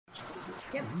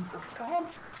Yep, go ahead.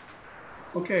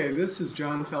 Okay, this is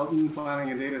John Felton,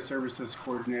 Planning and Data Services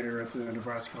Coordinator at the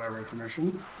Nebraska Library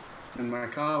Commission. And my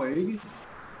colleague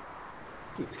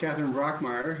is Catherine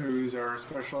Brockmeyer, who's our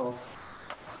Special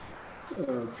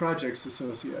Projects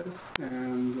Associate.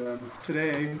 And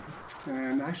today,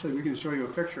 and actually we can show you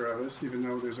a picture of us, even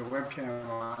though there's a webcam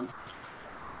on.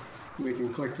 We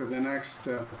can click to the next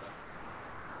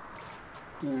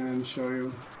and show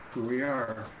you who we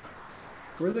are.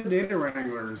 We're the data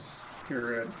wranglers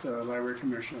here at the Library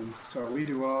Commission, so we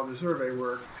do all the survey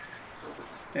work.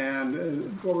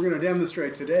 And what we're going to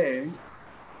demonstrate today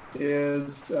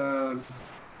is the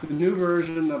new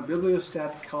version of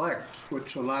Bibliostat Collect,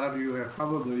 which a lot of you have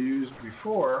probably used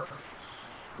before,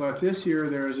 but this year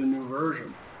there is a new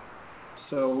version.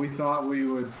 So we thought we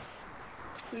would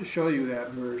show you that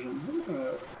version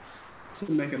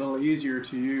to make it a little easier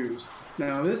to use.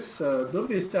 Now this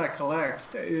Bibliostat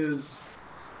Collect is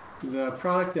the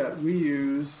product that we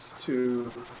use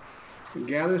to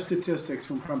gather statistics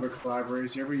from public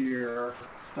libraries every year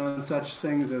on such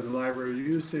things as library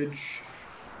usage,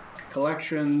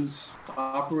 collections,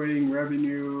 operating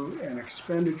revenue and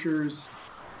expenditures,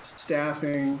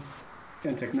 staffing,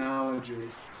 and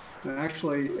technology. And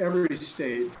actually, every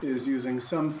state is using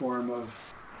some form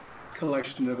of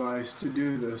collection device to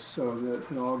do this so that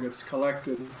it all gets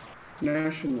collected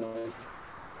nationally.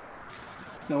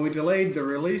 Now, we delayed the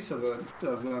release of the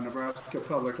Nebraska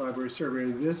Public Library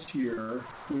Survey this year,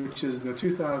 which is the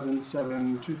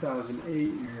 2007-2008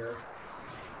 year,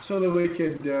 so that we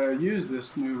could use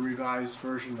this new revised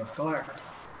version of Collect,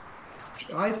 which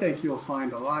I think you'll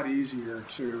find a lot easier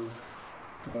to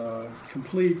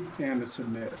complete and to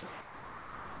submit.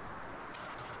 I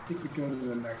think we go to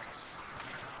the next.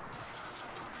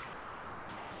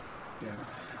 Yeah.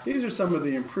 These are some of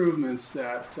the improvements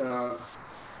that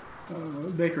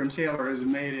Baker and Taylor has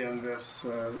made in this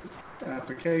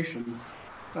application.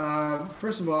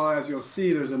 First of all, as you'll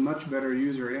see, there's a much better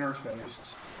user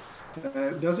interface.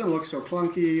 It doesn't look so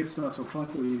clunky. It's not so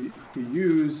clunky to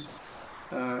use.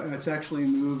 It's actually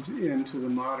moved into the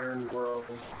modern world.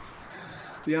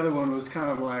 The other one was kind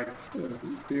of like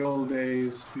the old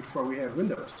days before we had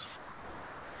Windows.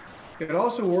 It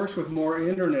also works with more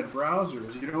internet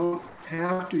browsers. You don't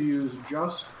have to use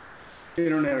just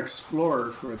Internet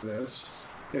Explorer for this.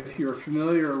 If you're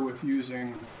familiar with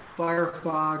using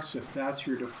Firefox, if that's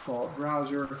your default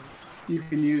browser, you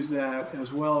can use that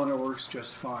as well, and it works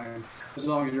just fine, as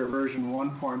long as you're version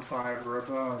 1.5 or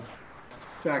above.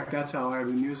 In fact, that's how I've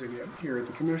been using it here at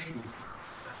the Commission.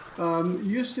 It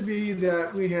used to be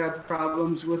that we had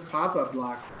problems with pop-up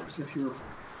blockers. If your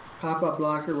pop-up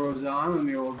blocker was on in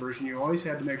the old version, you always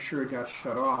had to make sure it got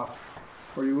shut off,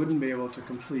 or you wouldn't be able to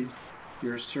complete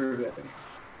your survey.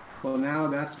 Well, now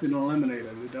that's been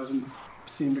eliminated. It doesn't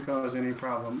seem to cause any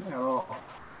problem at all.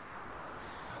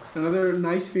 Another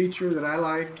nice feature that I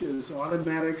like is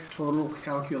automatic total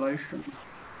calculation.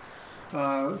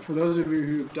 For those of you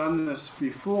who've done this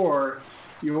before,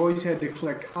 you always had to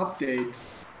click Update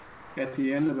at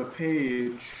the end of a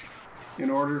page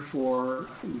in order for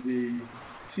the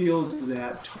fields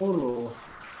that total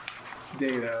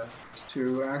data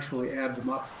to actually add them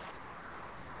up.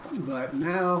 But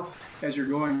now, as you're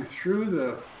going through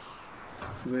the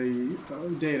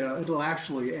data, it'll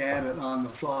actually add it on the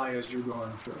fly as you're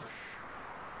going through.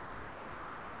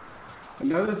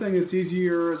 Another thing that's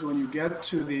easier is when you get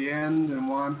to the end and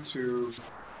want to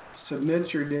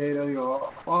submit your data,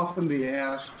 you'll often be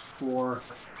asked for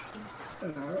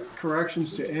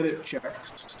corrections to edit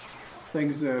checks,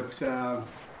 things that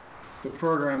the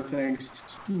program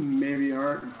thinks maybe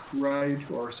aren't right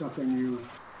or something you've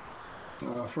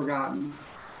forgotten.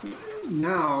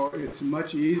 Now it's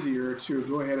much easier to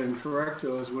go ahead and correct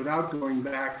those without going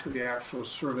back to the actual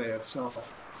survey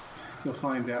itself. You'll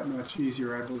find that much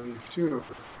easier, I believe, too.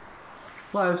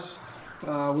 Plus,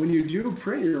 when you do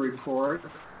print your report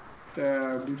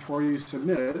before you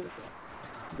submit it,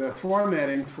 the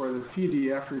formatting for the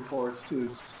PDF reports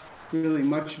is really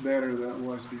much better than it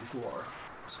was before.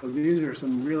 So these are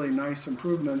some really nice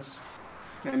improvements,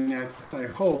 and I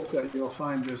hope that you'll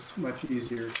find this much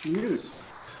easier to use.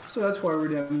 So that's why we're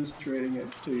demonstrating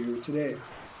it to you today.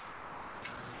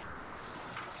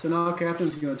 So now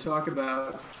Catherine's going to talk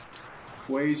about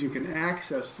ways you can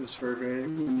access the survey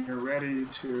when you're ready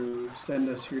to send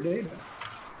us your data.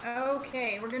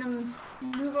 Okay, we're going to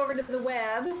move over to the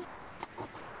web.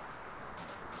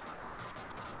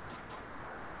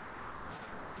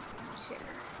 Share.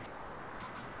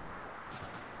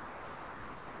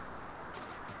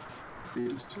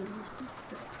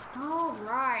 All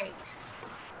right.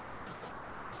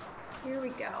 Here we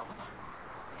go.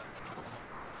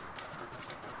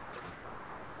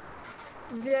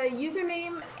 The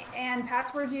username and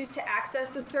passwords used to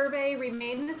access the survey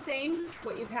remain the same,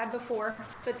 what you've had before,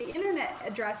 but the internet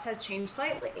address has changed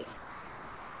slightly.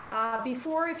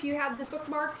 Before, if you had this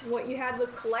bookmarked, what you had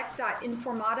was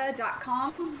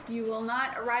collect.informata.com. You will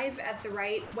not arrive at the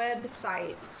right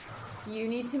website. You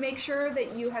need to make sure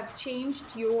that you have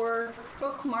changed your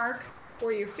bookmark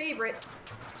or your favorites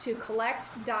to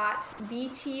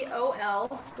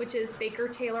collect.btol, which is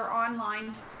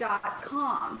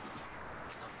bakertayloronline.com.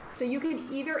 So you can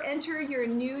either enter your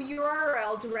new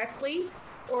URL directly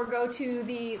or go to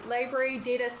the Library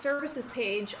Data Services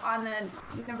page on the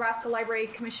Nebraska Library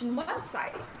Commission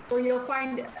website, where you'll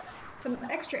find some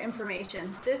extra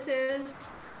information. This is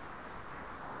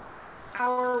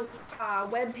our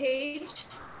web page,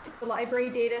 the Library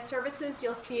Data Services.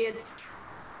 You'll see it's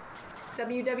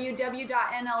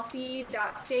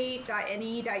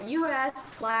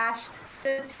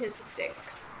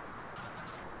www.nlc.state.ne.us/statistics.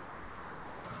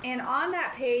 And on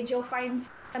that page, you'll find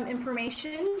some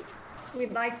information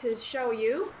we'd like to show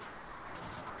you.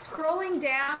 Scrolling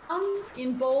down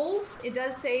in bold, it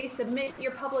does say submit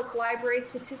your public library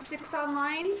statistics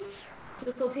online.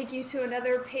 This will take you to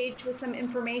another page with some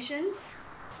information.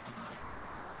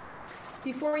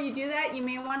 Before you do that, you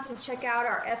may want to check out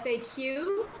our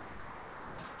FAQ,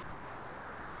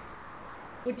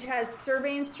 which has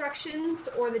survey instructions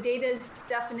or the data's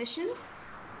definitions.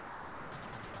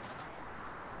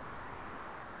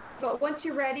 But once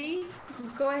you're ready,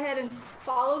 go ahead and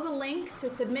follow the link to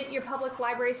submit your public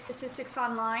library statistics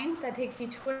online. That takes you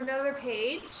to another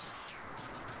page.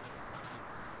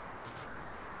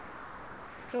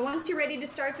 So once you're ready to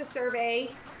start the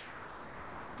survey,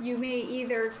 you may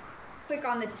either click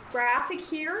on the graphic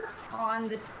here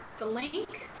on the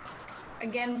link.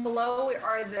 Again, below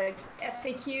are the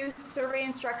FAQ survey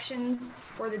instructions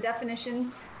or the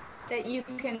definitions that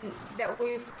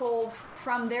we've pulled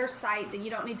from their site that you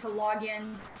don't need to log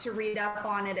in to read up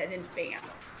on it in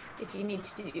advance if you need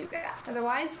to do that.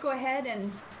 Otherwise, go ahead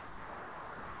and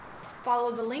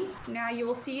follow the link. Now you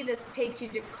will see this takes you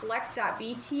to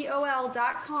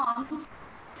collect.btol.com,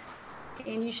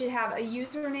 and you should have a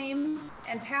username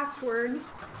and password.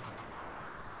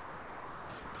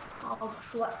 I'll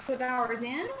put ours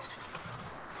in.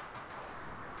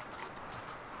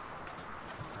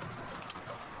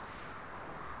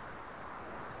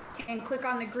 And click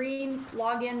on the green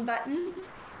login button.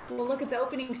 We'll look at the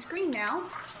opening screen now.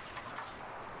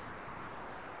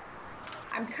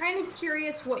 I'm kind of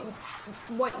curious what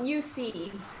you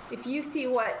see. If you see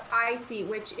what I see,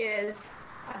 which is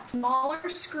a smaller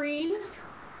screen,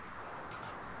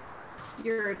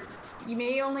 you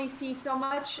may only see so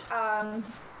much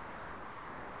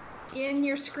in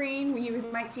your screen. You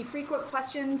might see frequent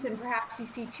questions, and perhaps you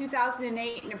see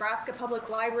 2008 Nebraska Public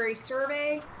Library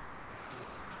Survey.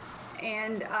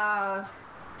 And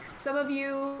some of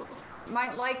you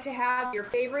might like to have your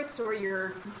favorites or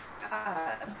your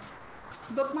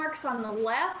bookmarks on the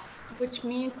left, which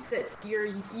means that your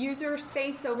user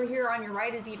space over here on your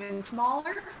right is even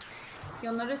smaller.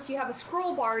 You'll notice you have a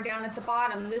scroll bar down at the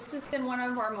bottom. This has been one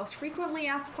of our most frequently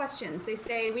asked questions. They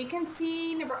say, we can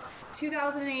see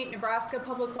 2008 Nebraska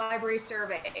Public Library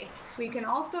Survey. We can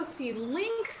also see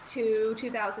links to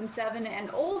 2007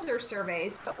 and older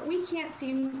surveys, but we can't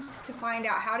seem to find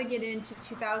out how to get into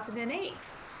 2008.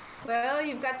 Well,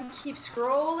 you've got to keep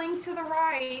scrolling to the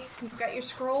right. You've got your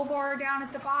scroll bar down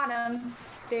at the bottom.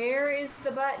 There is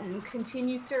the button,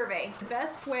 Continue Survey. The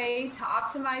best way to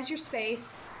optimize your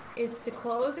space is to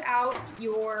close out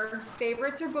your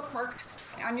favorites or bookmarks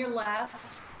on your left.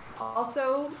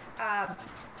 Also,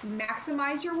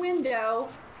 maximize your window,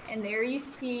 and there you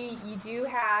see you do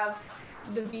have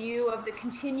the view of the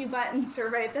Continue button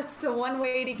survey. That's the one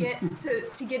way to get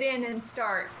to get in and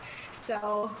start.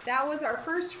 So that was our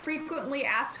first frequently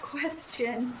asked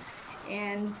question,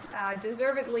 and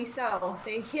deservedly so.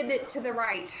 They hid it to the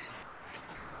right.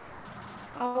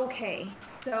 Okay.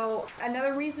 So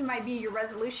another reason might be your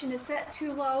resolution is set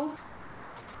too low.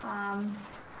 I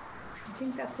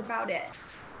think that's about it.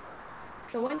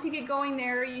 So once you get going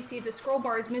there, you see the scroll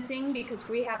bar is missing because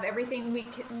we have everything we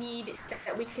need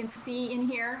that we can see in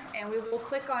here, and we will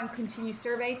click on Continue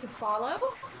Survey to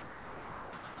follow.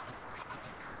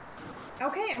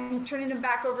 Okay, I'm turning it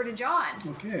back over to John.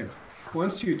 Okay.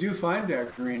 Once you do find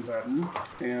that green button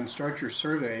and start your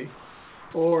survey,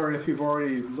 or if you've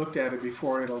already looked at it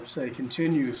before, it'll say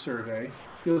Continue Survey.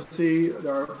 You'll see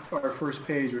our first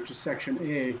page, which is Section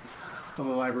A of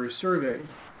the library survey.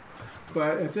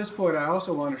 But at this point, I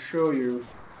also want to show you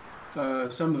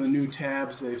some of the new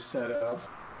tabs they've set up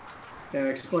and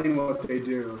explain what they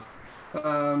do.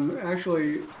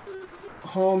 Actually,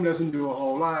 home doesn't do a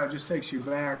whole lot. It just takes you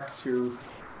back to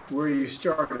where you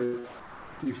started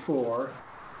before.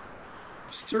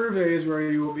 Survey is where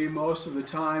you will be most of the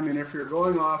time, and if you're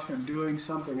going off and doing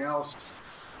something else,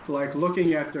 like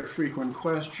looking at the frequent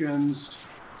questions,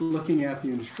 looking at the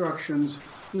instructions,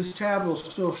 this tab will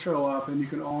still show up, and you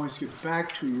can always get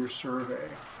back to your survey.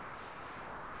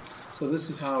 So this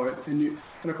is how it, and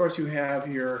of course you have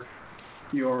here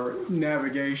your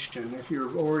navigation. If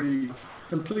you've already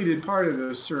completed part of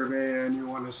the survey and you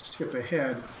want to skip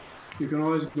ahead, you can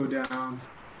always go down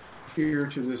here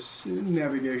to this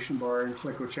navigation bar and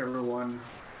click whichever one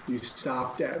you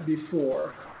stopped at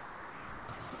before.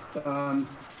 The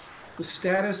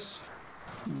status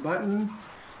button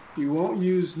you won't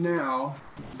use now,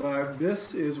 but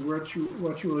this is what you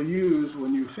will use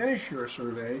when you finish your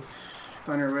survey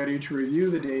and are ready to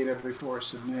review the data before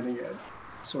submitting it.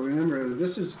 So remember,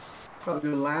 this is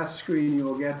probably the last screen you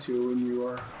will get to when you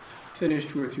are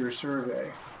finished with your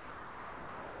survey.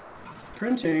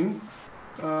 Printing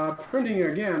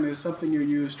again is something you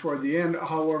use toward the end.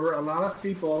 However, a lot of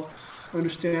people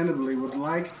understandably would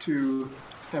like to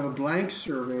have a blank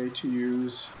survey to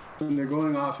use when they're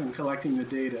going off and collecting the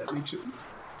data. It makes it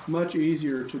much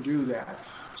easier to do that.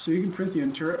 So you can print the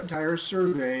entire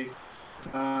survey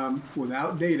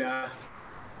without data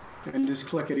and just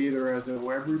click it either as a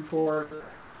web report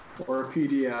or a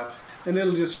PDF, and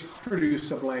it'll just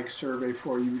produce a blank survey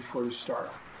for you before you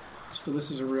start. So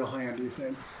this is a real handy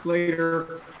thing.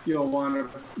 Later, you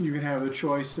can have the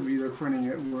choice of either printing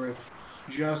it with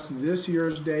just this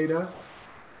year's data,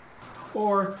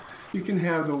 or you can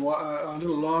have a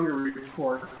little longer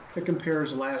report that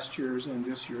compares last year's and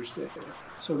this year's data.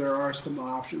 So there are some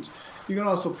options. You can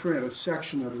also print a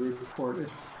section of the report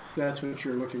if that's what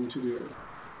you're looking to do.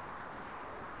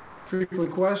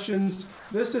 Frequent questions.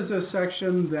 This is a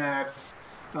section that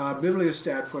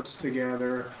Bibliostat puts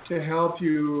together to help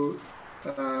you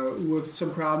with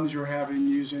some problems you're having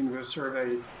using the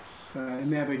survey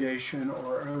navigation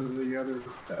or the other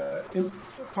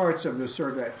parts of the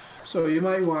survey. So you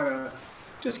might want to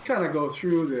just kind of go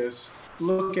through this,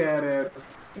 look at it,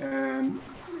 and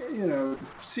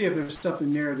see if there's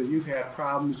something there that you've had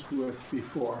problems with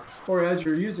before. Or as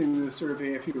you're using the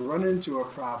survey, if you run into a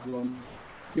problem,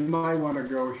 you might want to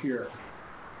go here.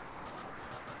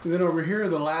 And then over here,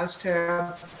 the last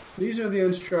tab, these are the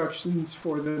instructions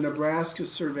for the Nebraska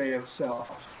survey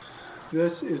itself.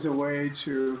 This is a way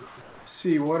to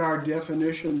see what our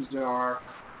definitions are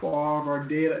for all of our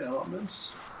data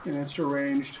elements, and it's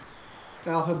arranged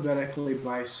alphabetically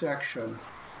by section.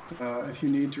 If you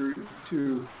need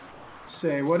to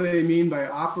say, what do they mean by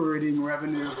operating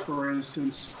revenue, for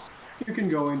instance, you can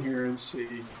go in here and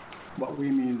see what we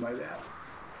mean by that.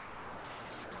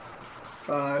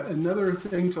 Another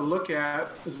thing to look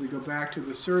at as we go back to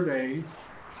the survey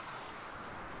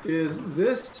is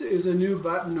this is a new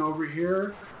button over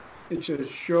here. It says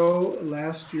show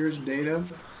last year's data.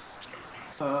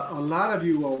 A lot of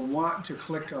you will want to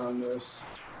click on this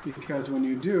because when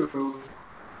you do,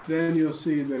 then you'll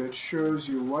see that it shows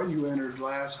you what you entered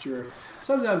last year.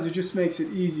 Sometimes it just makes it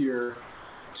easier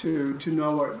to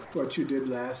know what you did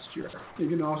last year. You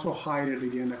can also hide it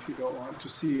again if you don't want to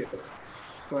see it.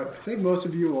 But I think most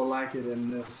of you will like it in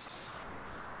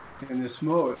this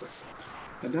mode.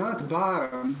 And down at the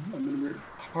bottom, I'm going to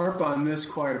harp on this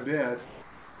quite a bit.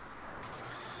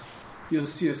 You'll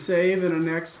see a save and a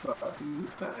next button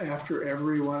after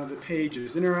every one of the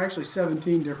pages. And there are actually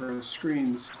 17 different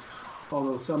screens,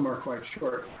 although some are quite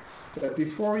short. But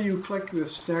before you click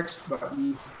this next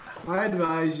button, I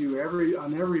advise you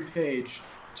on every page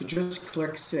to just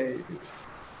click save.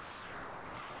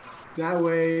 That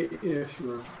way, if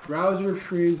your browser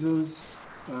freezes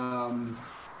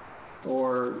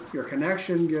or your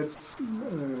connection gets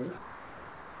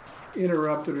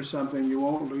interrupted or something, you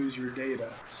won't lose your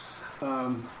data.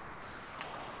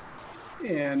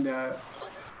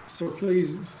 So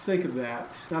please think of that.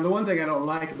 Now, the one thing I don't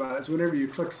like about it is whenever you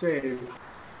click save,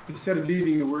 instead of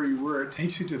leaving you where you were, it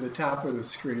takes you to the top of the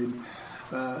screen.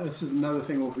 This is another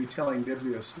thing we'll be telling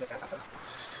Bibliostat.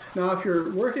 Now, if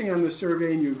you're working on the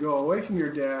survey and you go away from your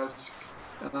desk,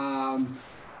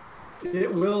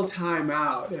 it will time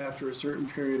out after a certain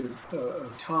period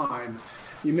of time.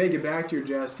 You may get back to your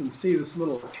desk and see this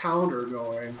little counter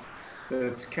going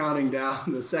that's counting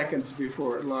down the seconds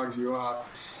before it logs you off.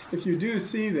 If you do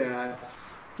see that,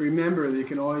 remember that you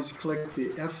can always click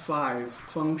the F5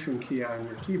 function key on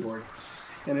your keyboard,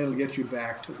 and it'll get you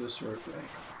back to the survey.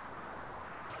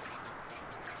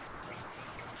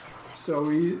 So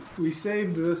we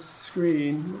saved this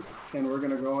screen, and we're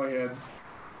going to go ahead.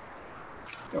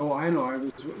 Oh, I know, I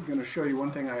was going to show you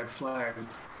one thing I had flagged.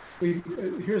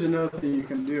 here's another thing you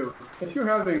can do. If you're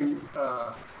having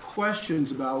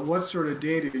questions about what sort of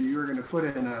data you're going to put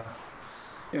in a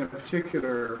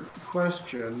particular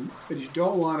question, but you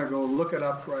don't want to go look it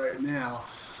up right now,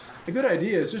 a good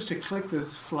idea is just to click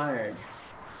this flag.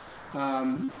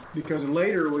 Because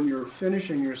later when you're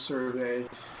finishing your survey,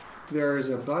 there is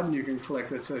a button you can click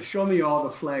that says, show me all the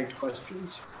flagged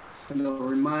questions. And it'll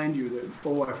remind you that,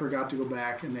 oh, I forgot to go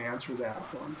back and answer that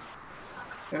one.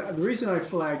 The reason I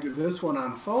flagged this one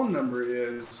on phone number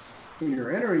is when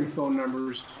you're entering phone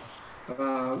numbers,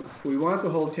 we want the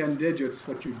whole 10 digits,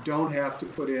 but you don't have to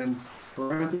put in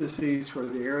parentheses for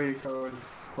the area code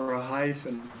or a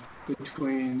hyphen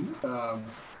between the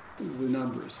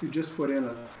numbers. You just put in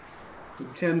a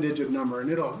 10-digit number, and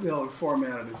it'll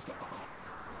format it itself.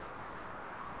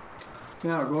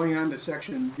 Now, going on to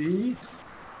section B.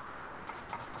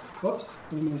 Whoops,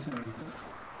 what am I saying?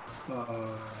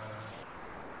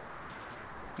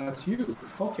 That's you.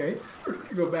 Okay, we're going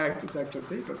to go back to section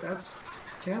B, but that's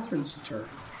Catherine's turn.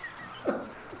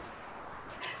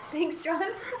 Thanks,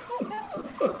 John.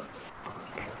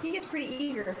 He gets pretty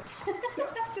eager.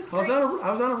 I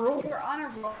was on a roll. You're on a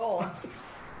roll.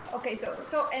 Okay,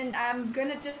 so and I'm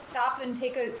gonna just stop and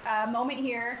take a moment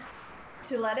here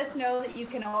to let us know that you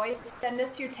can always send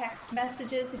us your text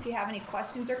messages if you have any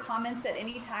questions or comments at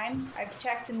any time. I've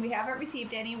checked and we haven't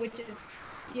received any, which is,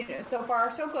 so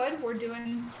far so good. We're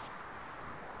doing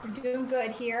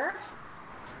good here.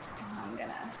 There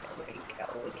we go.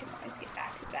 We can always get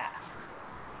back to that.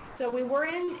 So we were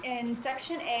in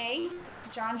section A.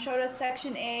 John showed us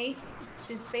section A,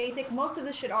 which is basic. Most of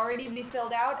this should already be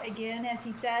filled out. Again, as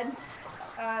he said,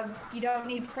 you don't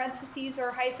need parentheses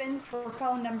or hyphens for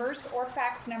phone numbers or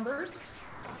fax numbers.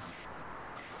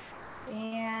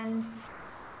 And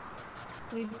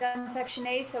we've done section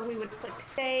A, so we would click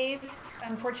Save.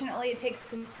 Unfortunately, it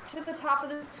takes us to the top of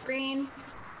the screen.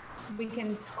 We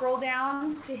can scroll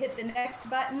down to hit the next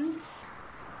button,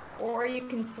 or you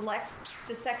can select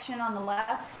the section on the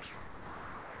left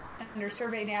under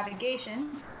Survey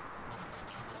Navigation.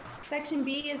 Section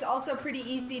B is also pretty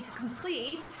easy to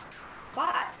complete,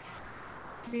 but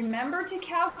remember to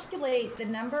calculate the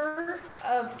number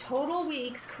of total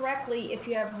weeks correctly if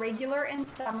you have regular and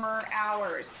summer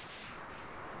hours.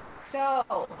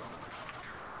 So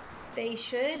they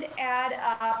should add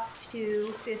up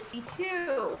to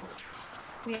 52.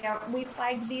 We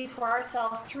flagged these for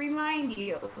ourselves to remind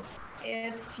you.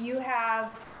 If you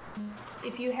have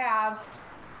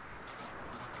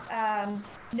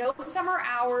no summer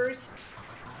hours,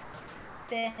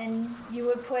 then you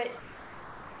would put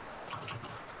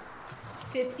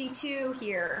 52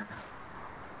 here.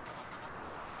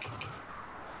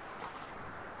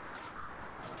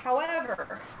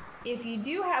 However, if you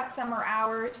do have summer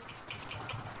hours,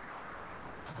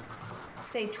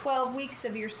 say 12 weeks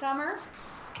of your summer,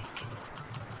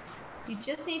 you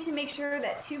just need to make sure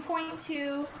that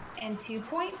 2.2 and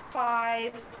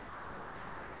 2.5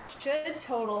 should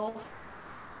total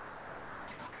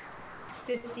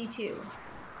 52.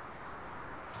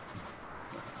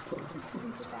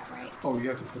 Did that right? Oh, you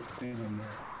have to put the thing in there.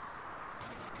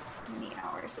 How many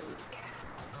hours a week?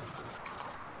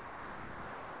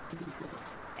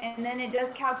 And then it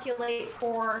does calculate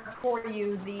for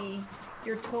you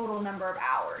your total number of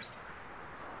hours.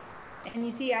 And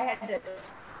you see I had to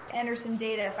enter some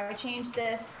data. If I change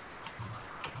this,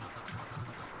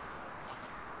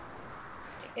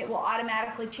 it will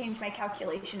automatically change my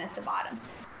calculation at the bottom.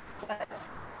 But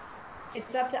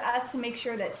it's up to us to make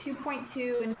sure that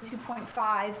 2.2 and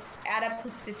 2.5 add up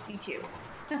to 52.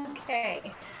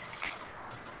 Okay.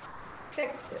 So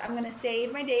I'm going to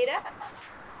save my data.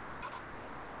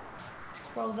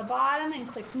 Scroll to the bottom and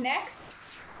click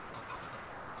Next.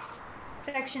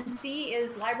 Section C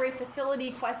is Library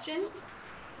Facility Questions.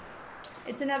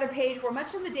 It's another page where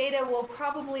much of the data will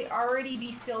probably already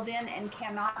be filled in and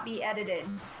cannot be edited.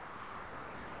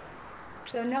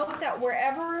 So note that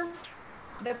wherever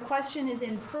the question is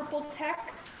in purple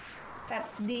text,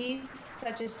 that's these,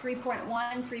 such as 3.1,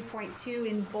 3.2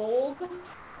 in bold,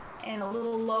 and a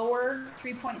little lower,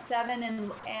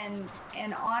 3.7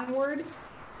 and onward.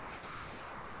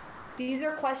 These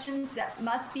are questions that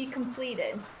must be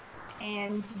completed.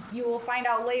 And you will find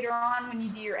out later on when you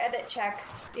do your edit check,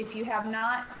 if you have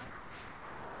not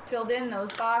filled in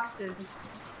those boxes,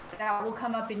 that will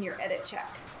come up in your edit check.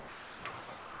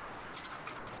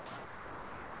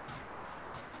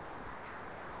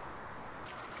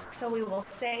 So we will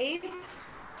save,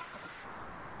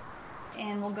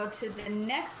 and we'll go to the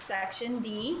next section,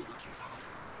 D.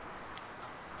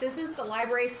 This is the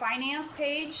library finance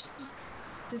page.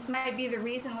 This might be the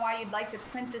reason why you'd like to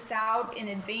print this out in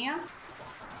advance.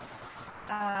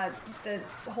 the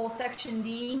whole section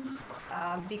D,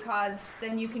 because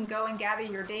then you can go and gather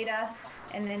your data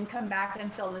and then come back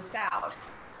and fill this out.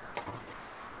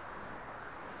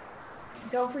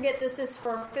 Don't forget, this is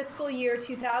for fiscal year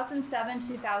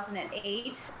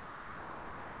 2007-2008.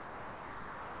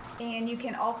 And you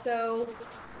can also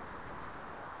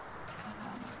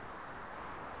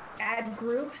add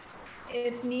groups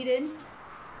if needed.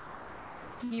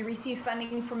 You receive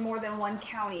funding from more than one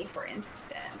county, for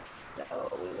instance. So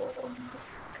we will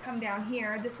come down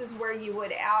here. This is where you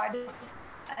would add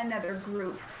another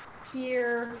group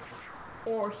here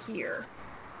or here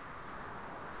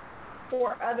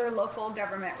for other local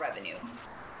government revenue.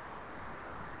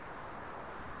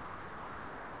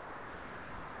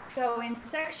 So in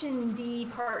section D,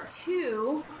 part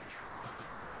 2,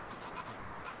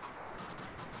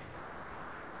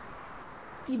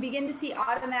 you begin to see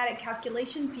automatic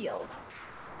calculation field.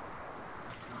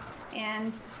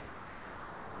 And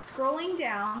scrolling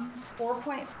down,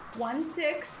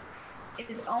 4.16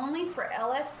 is only for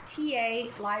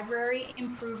LSTA library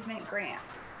improvement grants.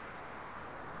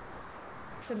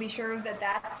 So be sure that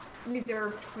that's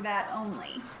reserved for that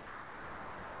only.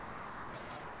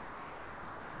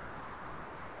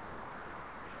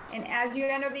 And as you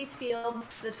enter these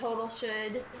fields, the total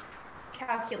should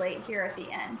calculate here at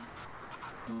the end.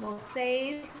 We'll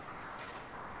save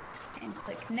and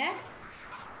click next.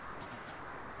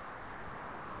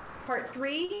 Part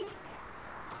 3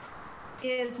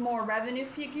 is more revenue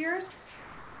figures.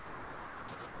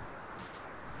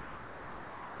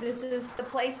 This is the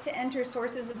place to enter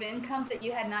sources of income that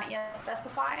you had not yet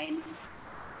specified.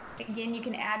 Again, you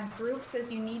can add groups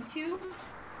as you need to.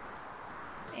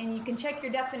 And you can check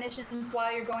your definitions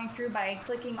while you're going through by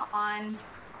clicking on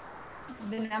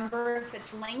the number if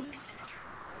it's linked.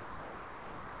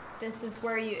 This is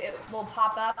where it will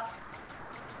pop up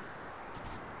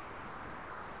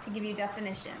to give you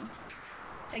definitions.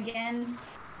 Again,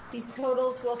 these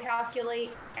totals will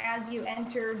calculate as you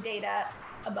enter data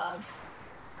above.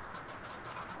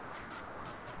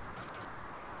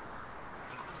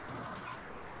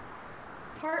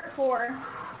 Part 4.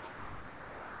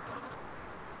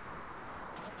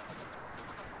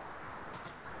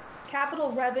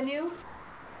 Capital revenue.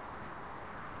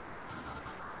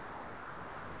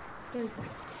 There's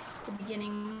the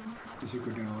beginning. As you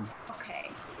go down. Okay.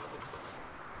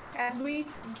 As we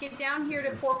get down here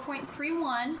to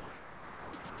 4.31,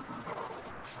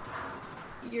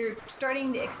 you're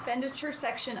starting the expenditure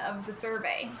section of the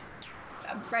survey.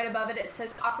 Right above it, it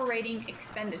says operating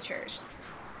expenditures.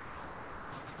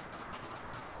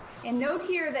 And note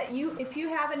here that if you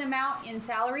have an amount in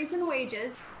salaries and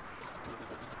wages,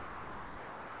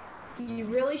 you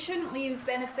really shouldn't leave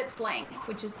benefits blank,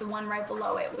 which is the one right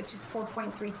below it, which is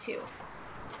 4.32.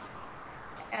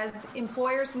 As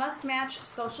employers must match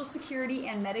Social Security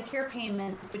and Medicare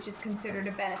payments, which is considered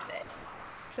a benefit.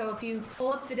 So if you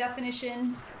pull up the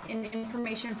definition and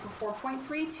information for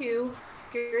 4.32,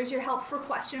 here's your help for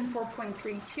question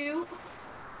 4.32.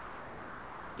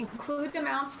 Include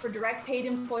amounts for direct paid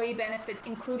employee benefits,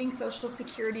 including Social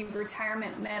Security,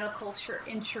 retirement, medical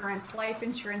insurance, life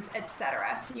insurance,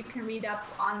 etc. You can read up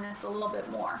on this a little bit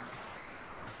more.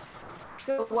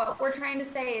 So what we're trying to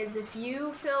say is if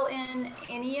you fill in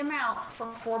any amount for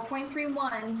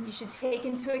 4.31, you should take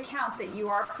into account that you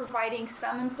are providing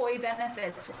some employee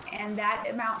benefits, and that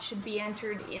amount should be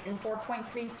entered in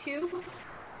 4.32,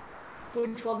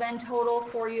 which will then total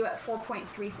for you at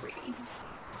 4.33.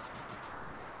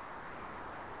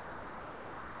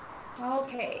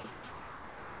 Okay.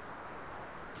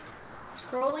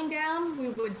 Scrolling down, we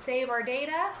would save our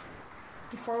data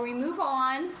before we move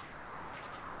on,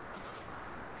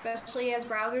 especially as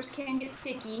browsers can get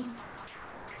sticky.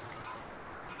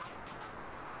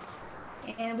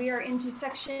 And we are into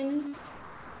section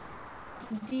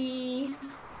D.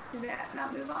 Did that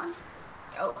not move on?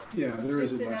 Oh, yeah, there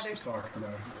isn't much to talk about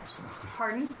here. So.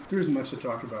 Pardon? There isn't much to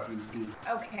talk about in D.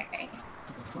 Okay.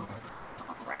 All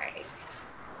right.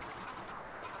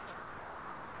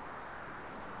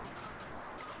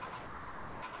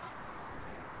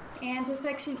 And to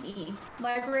section E,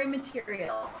 library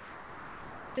materials.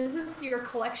 This is your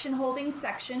collection holdings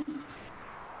section.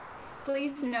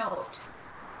 Please note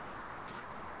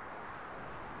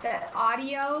that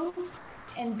audio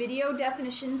and video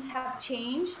definitions have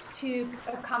changed to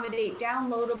accommodate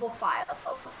downloadable files.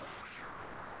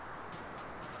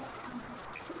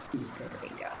 There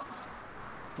you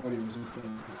go. Audio is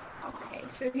open. Okay,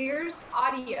 so here's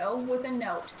audio with a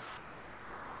note.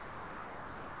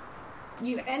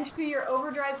 You enter your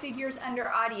overdrive figures under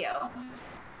audio.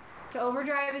 So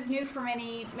overdrive is new for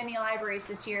many libraries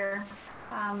this year.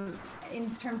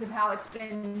 in terms of how it's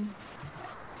been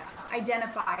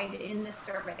identified in this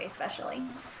survey especially.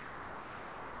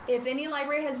 If any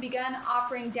library has begun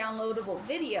offering downloadable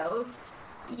videos,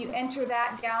 you enter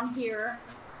that down here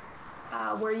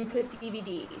where you put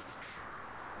DVDs.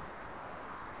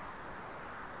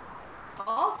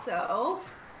 Also,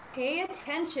 pay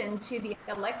attention to the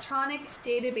electronic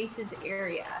databases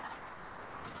area.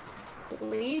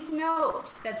 Please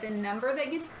note that the number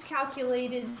that gets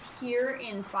calculated here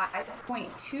in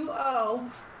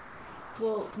 5.20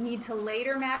 will need to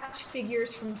later match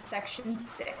figures from section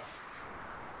 6.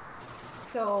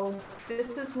 So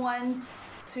this is one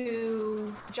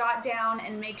to jot down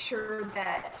and make sure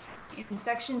that in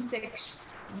section 6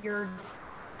 your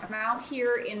amount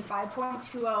here in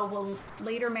 5.20 will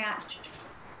later match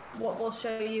what we'll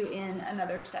show you in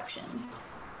another section.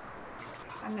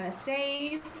 I'm going to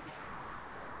save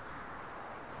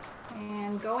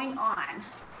and going on.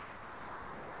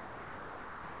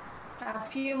 A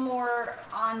few more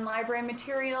on library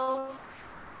materials.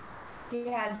 We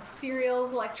had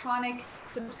serials, electronic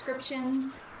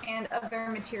subscriptions, and other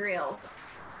materials.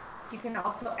 You can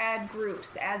also add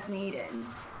groups as needed.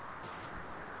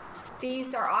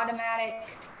 These are automatic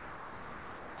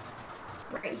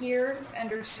right here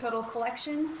under total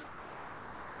collection.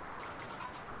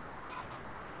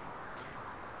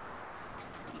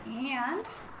 And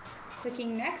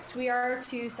clicking next, we are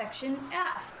to section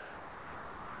F,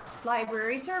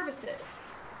 library services.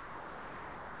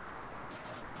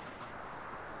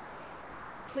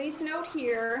 Please note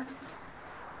here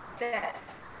that,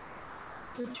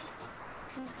 which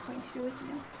 6.2 is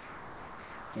now?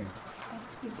 Yeah.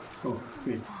 Oh, it's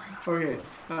me. Okay,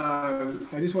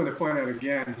 I just want to point out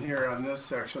again here on this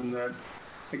section that,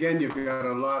 again, you've got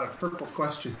a lot of purple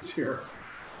questions here.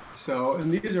 So,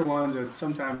 and these are ones that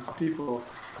sometimes people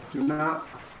do not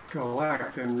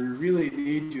collect, and we really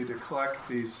need you to collect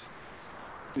these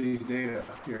data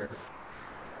here.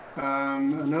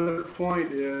 Another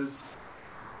point is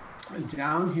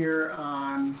down here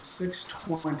on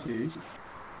 620,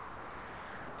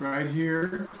 right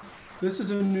here, this is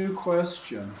a new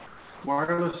question.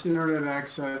 Wireless internet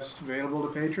access available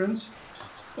to patrons?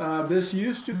 This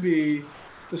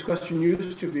question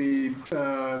used to be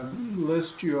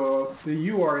list the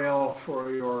URL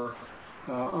for your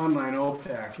online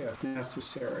OPAC if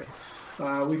necessary.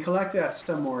 We collect that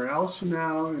somewhere else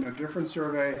now in a different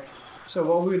survey. So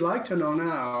what we'd like to know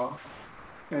now,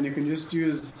 and you can just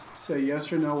use, say,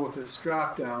 yes or no with this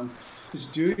drop down, is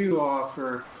do you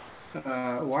offer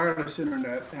wireless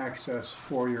internet access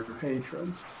for your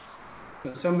patrons?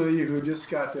 Now, some of you who just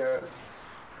got that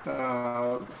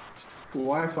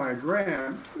Wi-Fi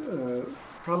grant,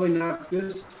 probably not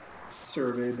this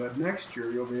survey, but next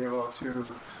year you'll be able to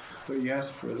put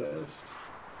yes for this.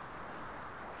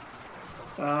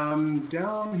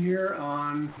 Down here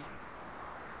on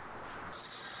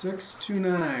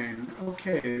 629,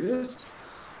 okay, this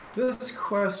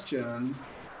question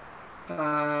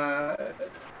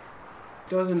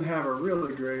doesn't have a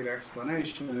really great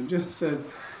explanation. It just says,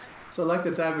 select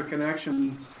the type of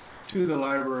connections to the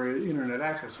library internet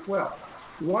access. Well,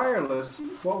 wireless,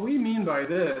 what we mean by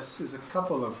this is a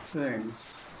couple of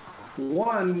things.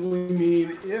 One, we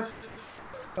mean if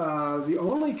the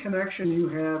only connection you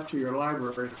have to your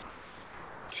library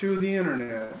to the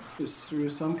internet is through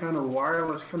some kind of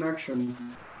wireless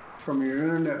connection from your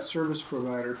internet service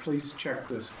provider, please check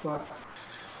this button.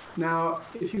 Now,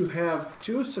 if you have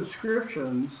two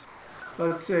subscriptions,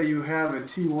 let's say you have a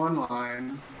T1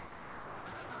 line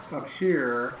up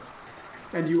here,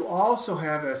 and you also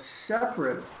have a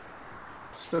separate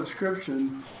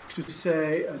subscription to,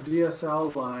 say, a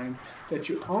DSL line that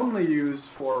you only use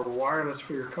for wireless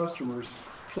for your customers,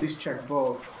 please check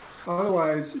both.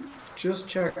 Otherwise, just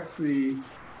check the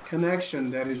connection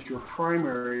that is your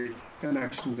primary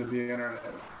connection to the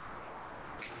internet.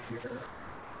 Here.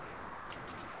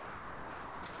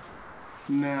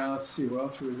 Now, let's see, what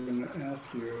else we're going to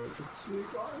ask you. Let's see.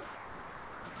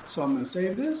 So I'm going to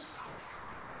save this.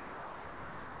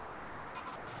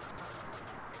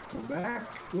 Go back.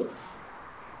 Whoop.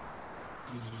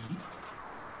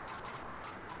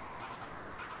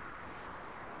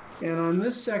 And on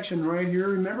this section right here,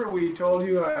 remember we told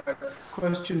you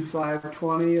question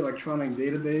 520, electronic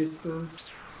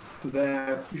databases,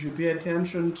 that you should pay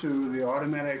attention to the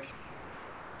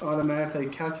automatically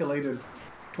calculated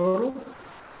total?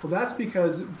 Well, that's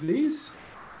because these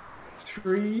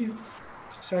three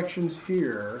sections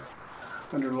here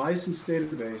under licensed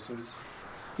databases,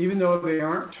 even though they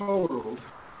aren't totaled,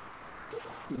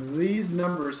 these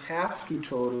numbers have to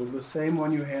total the same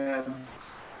one you had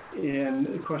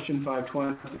in question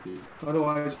 520.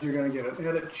 Otherwise, you're going to get an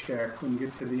edit check when you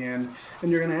get to the end,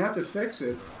 and you're going to have to fix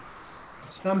it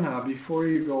somehow before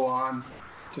you go on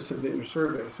to submit your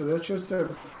survey. So that's just a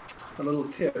little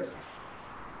tip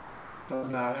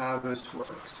about how this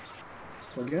works.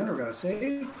 So again, we're going to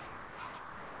save.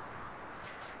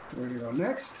 We're going to go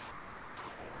next.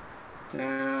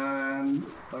 And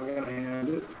I'm going to hand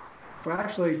it. Well,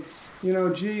 actually, you know,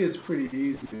 G is pretty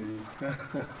easy.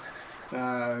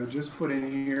 Just put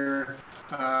in here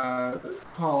how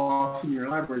often your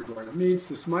library board meets.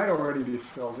 This might already be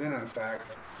filled in fact,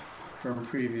 from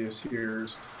previous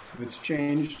years. If it's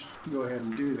changed, go ahead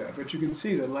and do that. But you can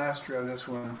see that last year on this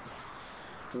one,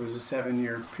 it was a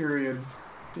 7-year period.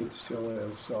 It still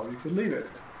is, so you could leave it.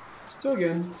 Still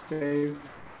again, save,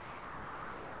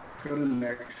 go to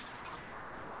next,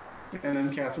 and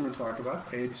then Catherine will talk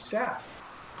about paid staff.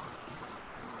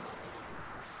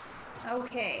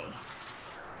 Okay.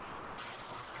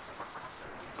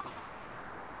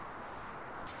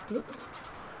 Oops.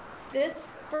 This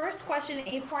first question,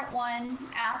 8.1,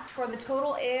 asks for the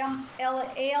total ALA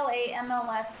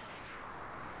MLS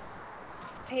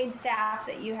paid staff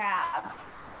that you have.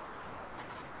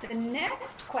 The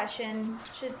next question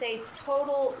should say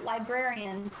total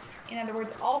librarians. In other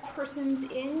words, all persons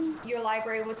in your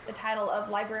library with the title of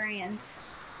librarians.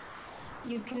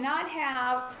 You cannot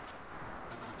have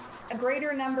a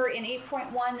greater number in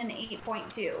 8.1 than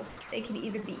 8.2. They can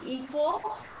either be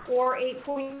equal or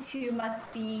 8.2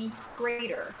 must be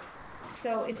greater.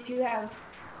 So if you have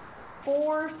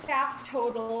 4 staff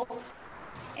total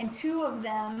and 2 of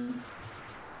them,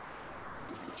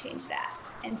 change that,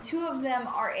 and 2 of them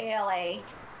are ALA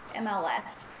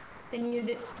MLS,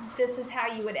 then this is how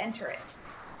you would enter it.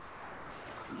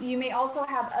 You may also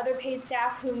have other paid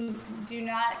staff who do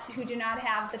not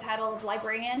have the title of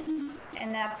librarian,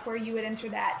 and that's where you would enter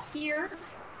that here.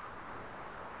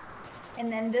 And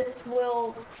then this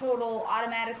will total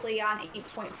automatically on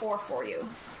 8.4 for you.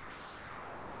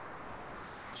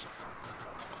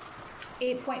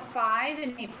 8.5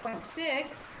 and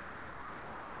 8.6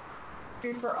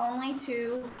 refer only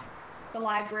to the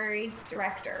library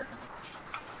director.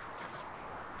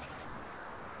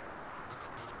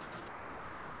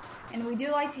 And we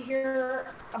do like to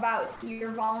hear about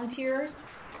your volunteers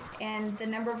and the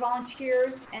number of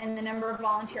volunteers and the number of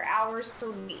volunteer hours per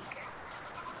week.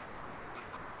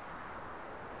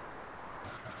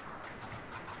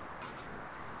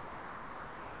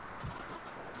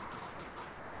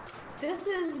 This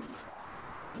is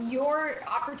your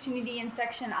opportunity in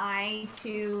Section I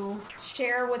to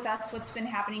share with us what's been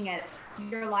happening at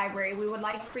your library. We would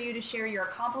like for you to share your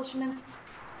accomplishments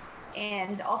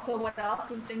and also what else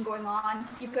has been going on.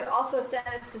 You could also send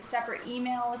us a separate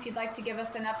email if you'd like to give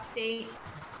us an update.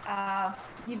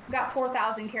 You've got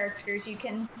 4,000 characters. You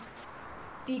can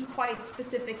be quite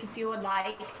specific if you would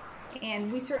like.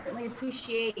 And we certainly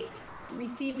appreciate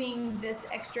receiving this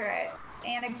extra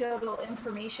anecdotal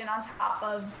information on top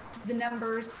of the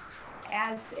numbers,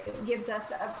 as it gives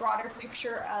us a broader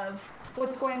picture of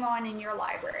what's going on in your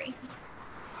library.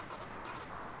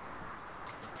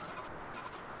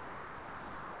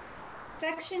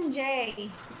 Section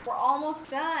J, we're almost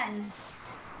done.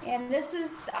 And this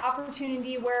is the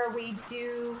opportunity where we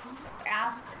do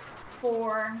ask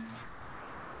for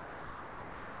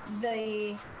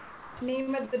the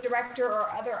name of the director or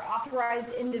other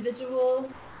authorized individual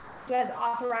who has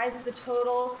authorized the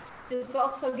totals. This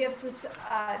also gives us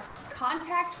a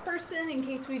contact person in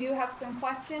case we do have some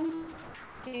questions,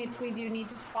 if we do need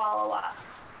to follow up.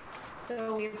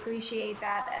 So we appreciate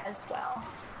that as well.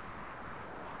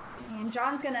 And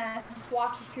John's going to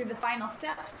walk you through the final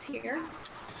steps here.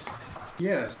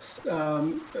 Yes,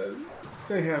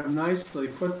 they have nicely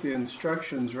put the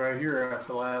instructions right here at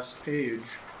the last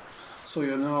page, so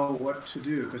you'll know what to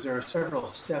do, because there are several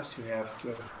steps you have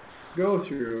to go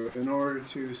through in order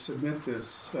to submit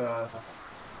this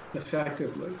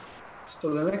effectively.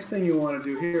 So the next thing you want to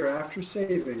do here after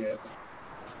saving it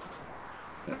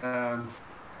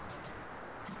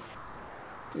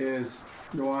is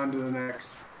go on to the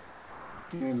next,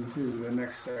 into the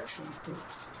next section.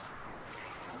 Oops.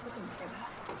 I was looking for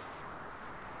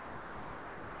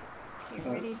that.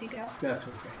 You ready to go? That's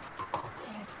okay. Go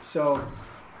ahead. So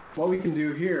what we can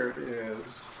do here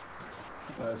is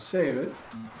save it.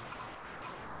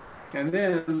 And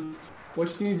then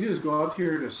what you need to do is go up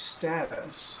here to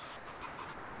status.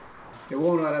 It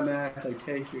won't automatically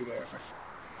take you there.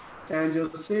 And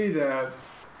you'll see that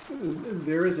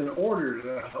there is an order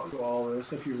to all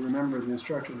this if you remember the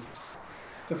instructions.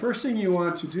 The first thing you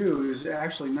want to do is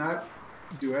actually not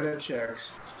do edit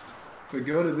checks, but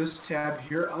go to this tab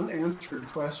here, unanswered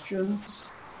questions,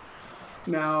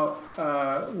 Now,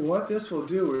 what this will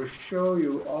do is show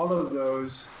you all of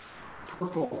those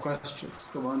purple questions,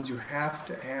 the ones you have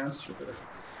to answer,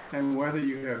 and whether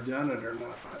you have done it or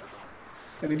not.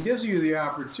 And it gives you the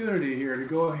opportunity here to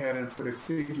go ahead and put a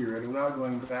figure in without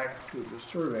going back to the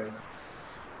survey.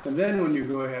 And then when you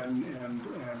go ahead and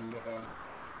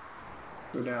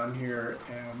go down here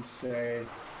and say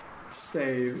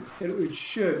save, it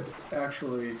should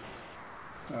actually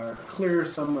clear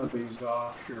some of these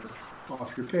off your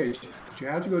page. But you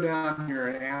have to go down here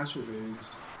and answer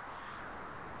these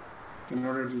in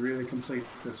order to really complete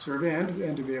the survey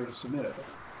and to be able to submit it.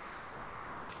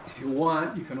 If you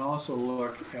want, you can also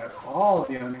look at all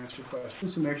the unanswered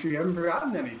questions to make sure you haven't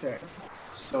forgotten anything.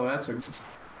 So that's a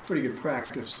pretty good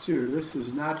practice too. This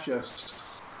is not just,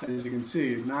 as you can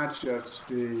see, not just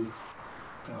the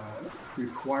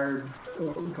required,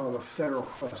 what we call the federal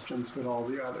questions, but all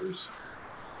the others.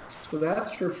 So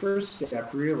that's your first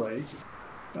step, really.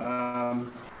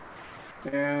 And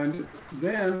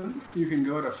then you can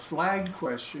go to flagged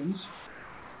questions.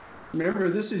 Remember,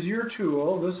 this is your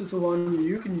tool. This is the one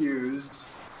you can use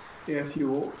if you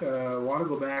want to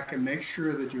go back and make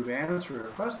sure that you've answered a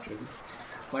question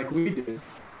like we did.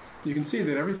 You can see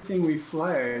that everything we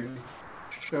flagged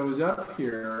shows up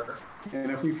here.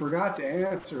 And if we forgot to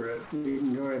answer it, we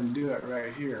can go ahead and do it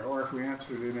right here, or if we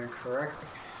answered it incorrectly.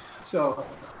 So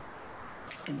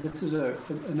this is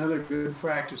another good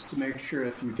practice to make sure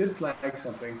if you did flag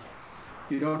something,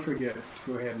 you don't forget to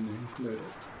go ahead and include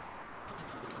it.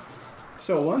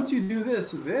 So once you do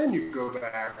this, then you go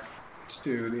back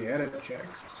to the edit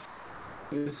checks.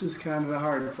 This is kind of the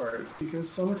hard part, because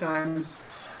sometimes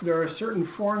there are certain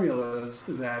formulas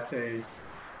that they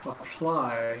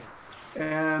apply.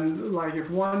 And like if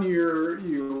one year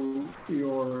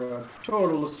your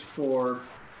totals for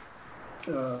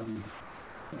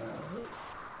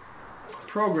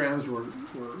programs were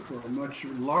much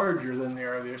larger than they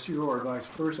are this year, or vice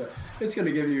versa, it's going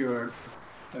to give you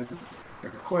a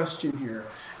question here.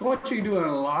 And what you can do on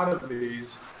a lot of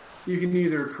these, you can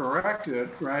either correct it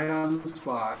right on the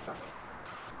spot,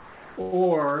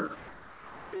 or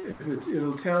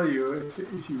it'll tell you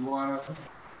if you want to.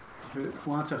 If it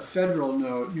wants a federal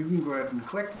note, you can go ahead and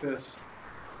click this,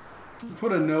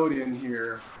 put a note in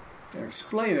here, and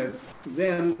explain it.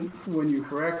 Then, when you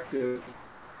correct it,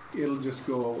 it'll just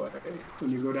go away. When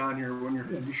you go down here,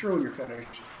 and be sure when you're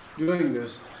finished doing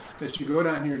this, that you go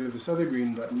down here to this other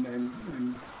green button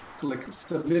and click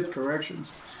Submit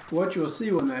Corrections. What you'll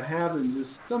see when that happens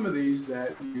is some of these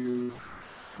that you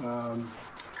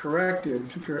corrected,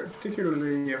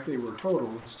 particularly if they were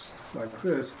totals like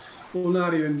this, will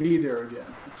not even be there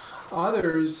again.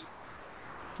 Others,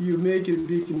 you make it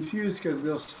be confused because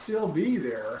they'll still be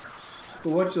there, but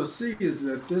what you'll see is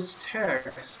that this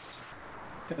text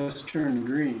has turned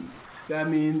green. That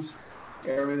means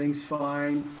everything's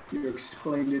fine, you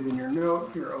explained it in your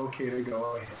note, you're okay to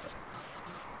go ahead.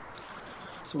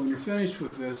 So when you're finished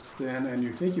with this then, and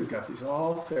you think you've got these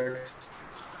all fixed,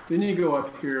 then you go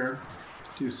up here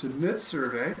to Submit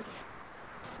Survey.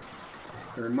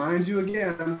 It reminds you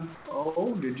again,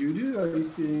 oh, did you do these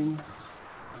things?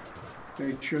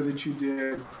 Make sure that you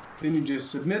did. Then you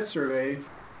just Submit Survey.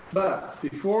 But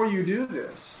before you do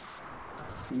this,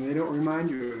 and they don't remind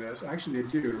you of this, actually they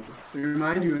do. They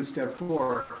remind you in step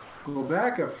 4, go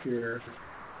back up here,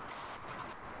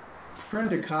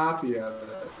 print a copy of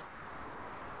it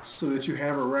so that you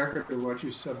have a record of what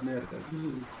you submitted.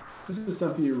 This is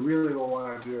something you really will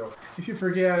want to do. If you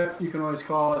forget, you can always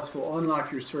call us. We'll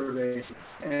unlock your survey,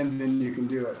 and then you can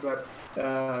do it. But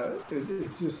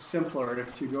it's just simpler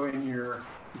if you go in here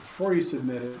before you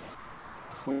submit it,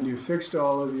 when you fixed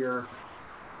all of your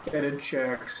edit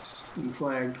checks and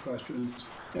flagged questions,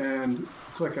 and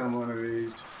click on one of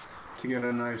these to get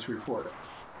a nice report.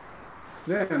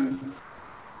 Then,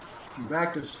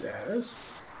 back to status,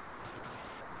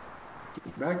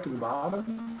 back to the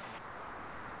bottom.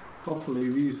 Hopefully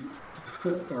these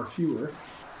are fewer.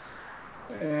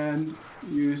 And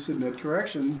you submit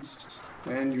corrections,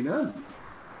 and you're done.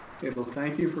 It'll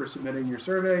thank you for submitting your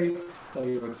survey, tell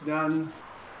you it's done.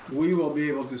 We will be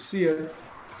able to see it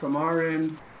from our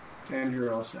end, and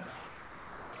you're all set.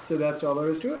 So that's all there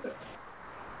is to it.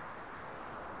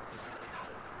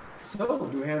 So,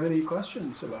 do we have any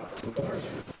questions about it?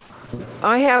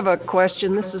 I have a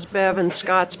question. This is Bev in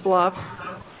Scottsbluff.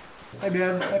 Hi,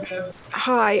 Bev.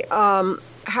 Hi.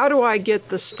 How do I get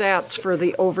the stats for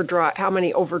the overdrive? How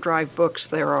many overdrive books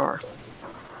there are?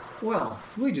 Well,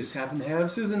 we just happen to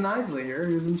have Susan Nisley here,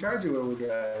 who's in charge of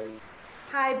overdrive.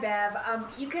 Hi, Bev.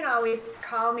 You can always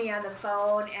call me on the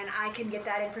phone and I can get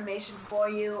that information for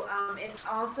you. It's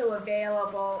also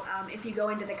available if you go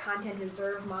into the Content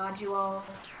Reserve module.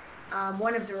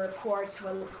 One of the reports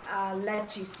will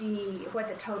let you see what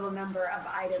the total number of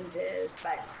items is.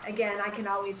 But again, I can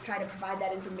always try to provide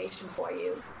that information for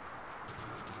you.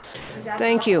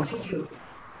 Thank you.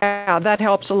 Yeah, that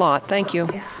helps a lot. Thank you.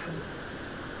 Yeah.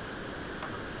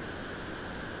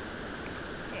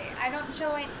 Okay, I don't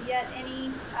show yet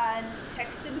any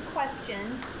texted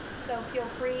questions, so feel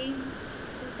free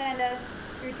to send us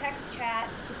through text chat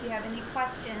if you have any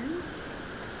questions.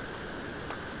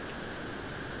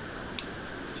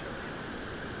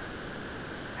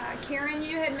 Karen,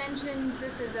 you had mentioned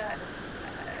this is a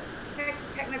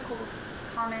technical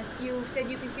comment. You said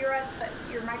you could hear us, but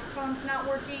your microphone's not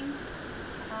working.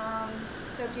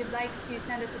 So if you'd like to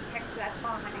send us a text, that's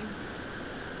fine.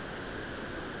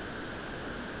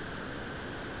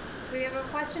 We have a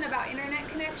question about internet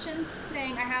connections,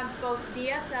 saying I have both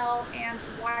DSL and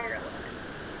wireless.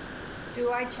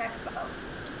 Do I check both?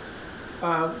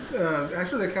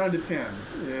 Actually, that kind of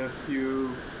depends.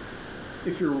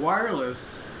 If you're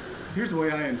wireless, here's the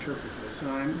way I interpret this, and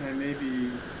I may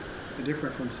be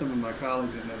different from some of my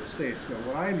colleagues in other states, but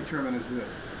what I determine is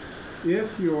this.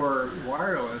 If your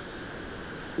wireless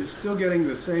is still getting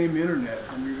the same internet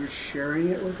and you're just sharing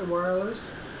it with the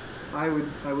wireless, I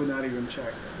would not even check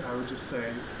it. I would just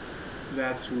say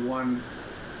that's one,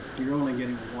 you're only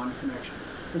getting one connection.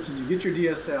 For instance, you get your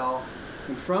DSL,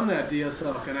 and from that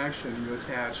DSL connection, you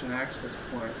attach an access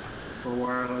point for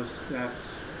wireless.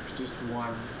 That's just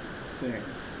one thing.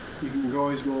 You can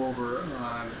always go over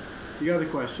on the other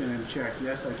question and check,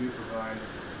 yes, I do provide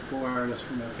wireless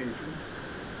for my patrons.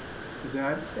 Does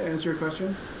that answer your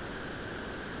question?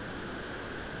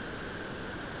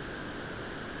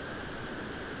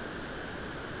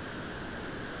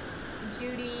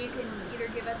 Judy, you can either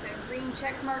give us a green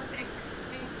check mark next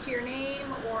to your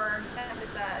name or send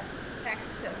us a text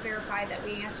to verify that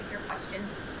we answered your question.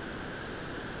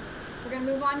 We're going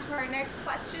to move on to our next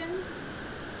question,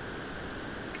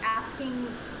 asking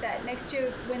that next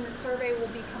year when the survey will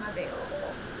become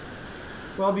available.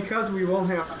 Well, because we won't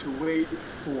have to wait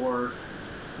for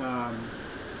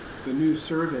the new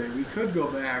survey, we could go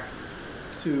back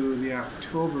to the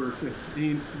October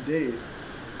 15th date.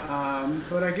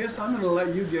 But I guess I'm going to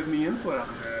let you give me input on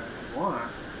that if you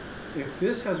want. If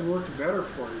this has worked better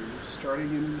for you starting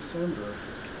in December,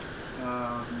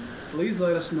 please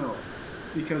let us know.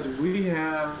 Because we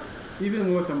have,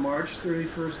 even with a March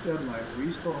 31st deadline,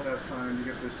 we still have time to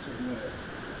get this submitted.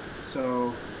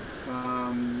 So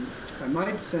I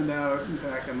might send out, in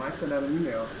fact, I might send out an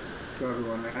email to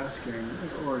everyone asking,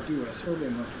 or do a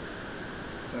survey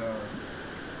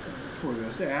for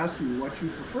this, to ask you what you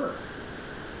prefer.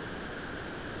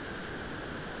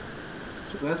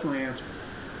 So that's my answer.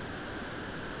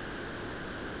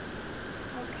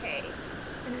 Okay.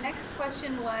 The next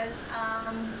question was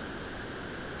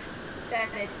that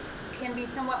it can be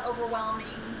somewhat overwhelming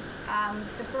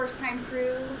the first time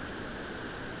through.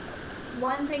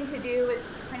 One thing to do is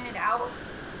to print it out,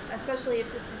 especially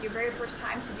if this is your very first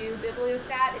time to do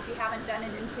Bibliostat. If you haven't done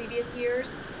it in previous years,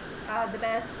 the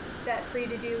best step for you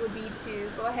to do would be to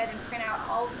go ahead and print out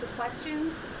all of the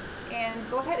questions and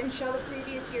go ahead and show the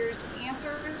previous year's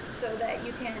answers so that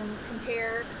you can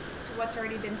compare to what's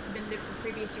already been submitted for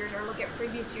previous years or look at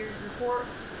previous year's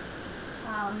reports.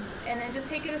 And then just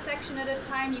take it a section at a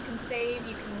time. You can save,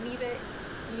 you can leave it,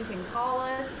 you can call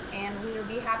us, and we will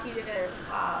be happy to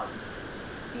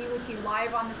be with you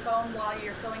live on the phone while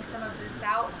you're filling some of this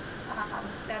out.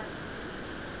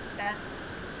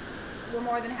 We're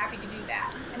more than happy to do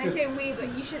that. And I say we,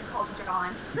 but you should call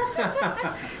John.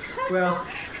 Well,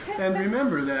 and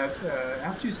remember that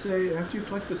after you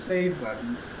click the save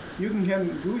button, you can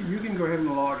go ahead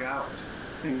and log out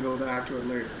and go back to it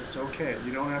later. It's okay.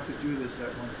 You don't have to do this at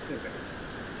one sitting.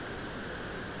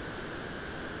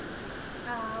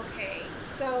 Okay.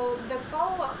 So the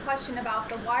follow-up question about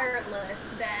the wireless,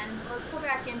 then let's go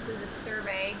back into the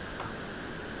survey.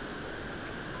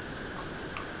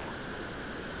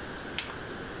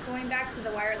 Going back to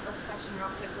the wireless question real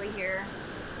quickly here.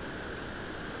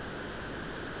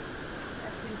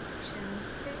 That's in section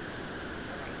 6.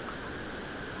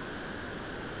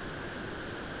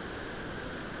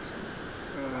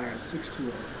 Right.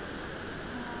 620.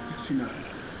 629.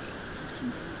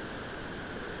 629.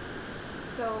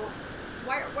 So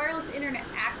wireless internet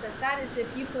access, that is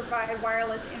if you provide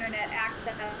wireless internet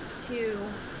access to your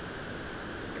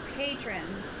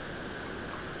patrons.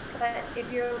 But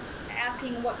if you're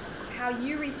asking how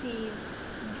you receive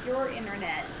your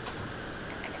internet,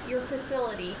 your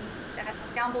facility. That's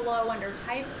down below under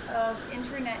type of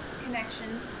internet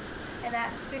connections, and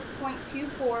that's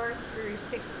 6.24 through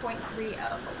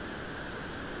 6.30.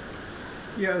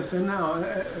 Yes, and now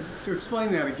to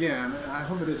explain that again, I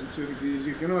hope it isn't too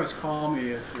confusing. You can always call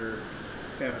me if you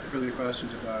have further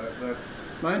questions about it. But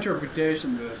my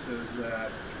interpretation of this is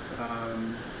that,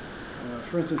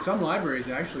 for instance, some libraries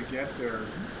actually get their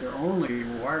only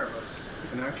wireless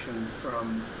connection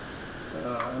from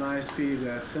an ISP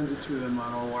that sends it to them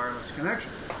on a wireless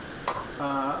connection.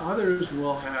 Others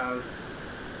will have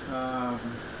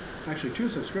actually two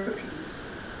subscriptions.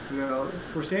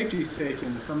 For safety's sake,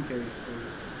 in some cases,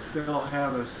 they'll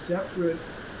have a separate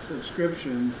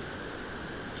subscription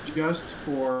just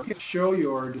to show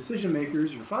your decision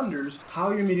makers, your funders,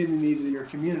 how you're meeting the needs of your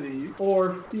community,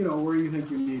 or where you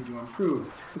think you need to improve.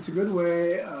 It's a good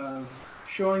way of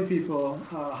showing people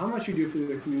how much you do for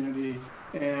the community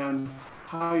and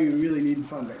how you really need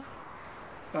funding.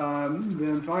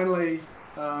 Then finally,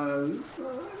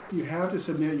 you have to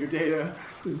submit your data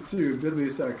through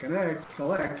Bibliostat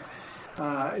Collect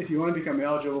if you want to become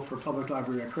eligible for public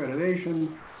library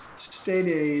accreditation, state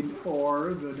aid,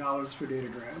 or the Dollars for Data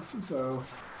grants. So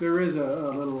there is a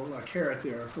little carrot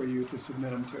there for you to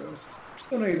submit them to us.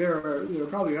 Certainly there are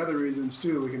probably other reasons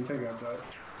too we can think of, but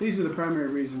these are the primary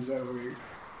reasons that we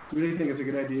really think it's a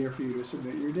good idea for you to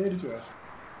submit your data to us.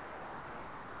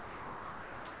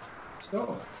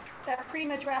 So that pretty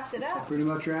much wraps it up. That pretty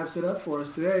much wraps it up for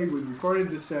us today. We've recorded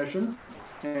this session,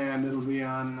 and it'll be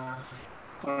on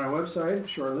our website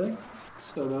shortly.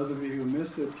 So those of you who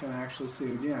missed it can actually see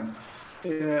it again.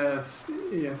 If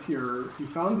you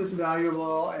found this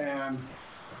valuable and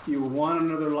you want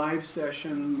another live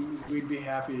session, we'd be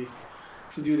happy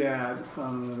to do that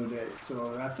on another date.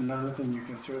 So that's another thing you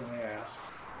can certainly ask.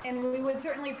 And we would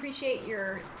certainly appreciate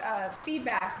your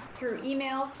feedback through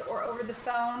emails or over the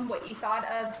phone, what you thought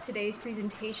of today's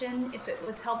presentation, if it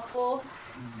was helpful,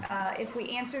 if we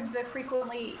answered the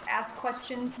frequently asked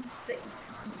questions that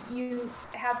you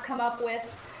have come up with,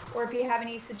 or if you have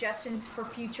any suggestions for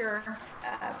future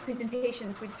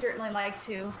presentations, we'd certainly like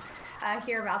to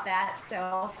hear about that.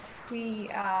 So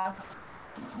we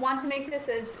want to make this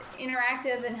as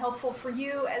interactive and helpful for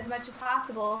you as much as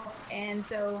possible, and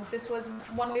so this was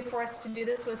one way for us to do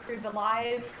this, was through the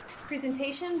live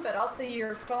presentation, but also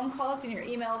your phone calls and your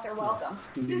emails are welcome.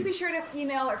 Yes, just be sure to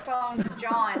email or phone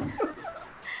John.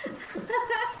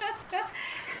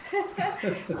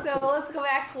 So let's go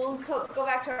back. We'll go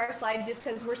back to our slide just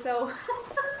because we're so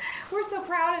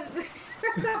proud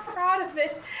of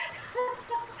it.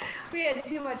 We had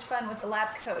too much fun with the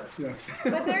lab coats. Yes.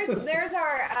 But there's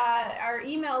our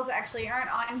emails actually aren't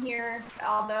on here,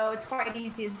 although it's quite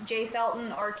easy. It's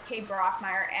jfelton or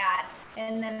kbrockmeyer @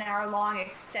 and then our long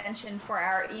extension for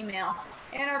our email.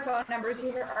 And our phone numbers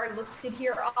here are listed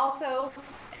here also.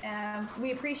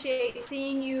 We appreciate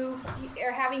seeing you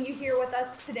or having you here with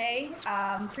us today.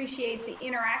 Appreciate the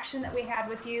interaction that we had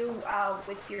with you,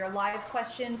 with your live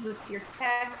questions, with your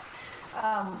texts,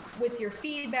 with your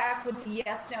feedback, with the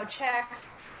yes/no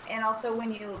checks, and also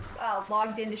when you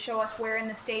logged in to show us where in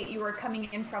the state you were coming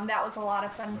in from. That was a lot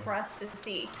of fun for us to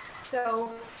see.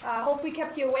 So hope we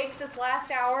kept you awake this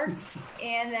last hour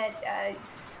and that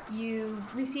you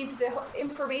received the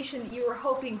information that you were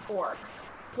hoping for.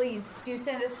 Please do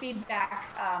send us feedback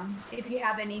if you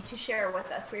have any to share with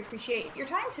us. We appreciate your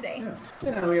time today.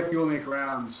 Yeah, we have to go make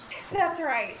rounds. That's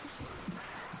right.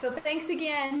 So thanks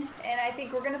again, and I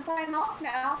think we're going to sign off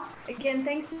now. Again,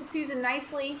 thanks to Susan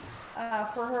Nicely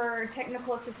for her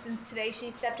technical assistance today.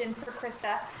 She stepped in for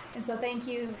Krista, and so thank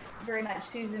you very much,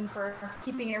 Susan, for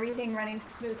keeping everything running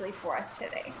smoothly for us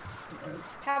today. Right.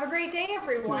 Have a great day,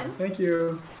 everyone. Yeah, thank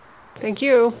you. Thank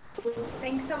you.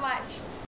 Thanks so much.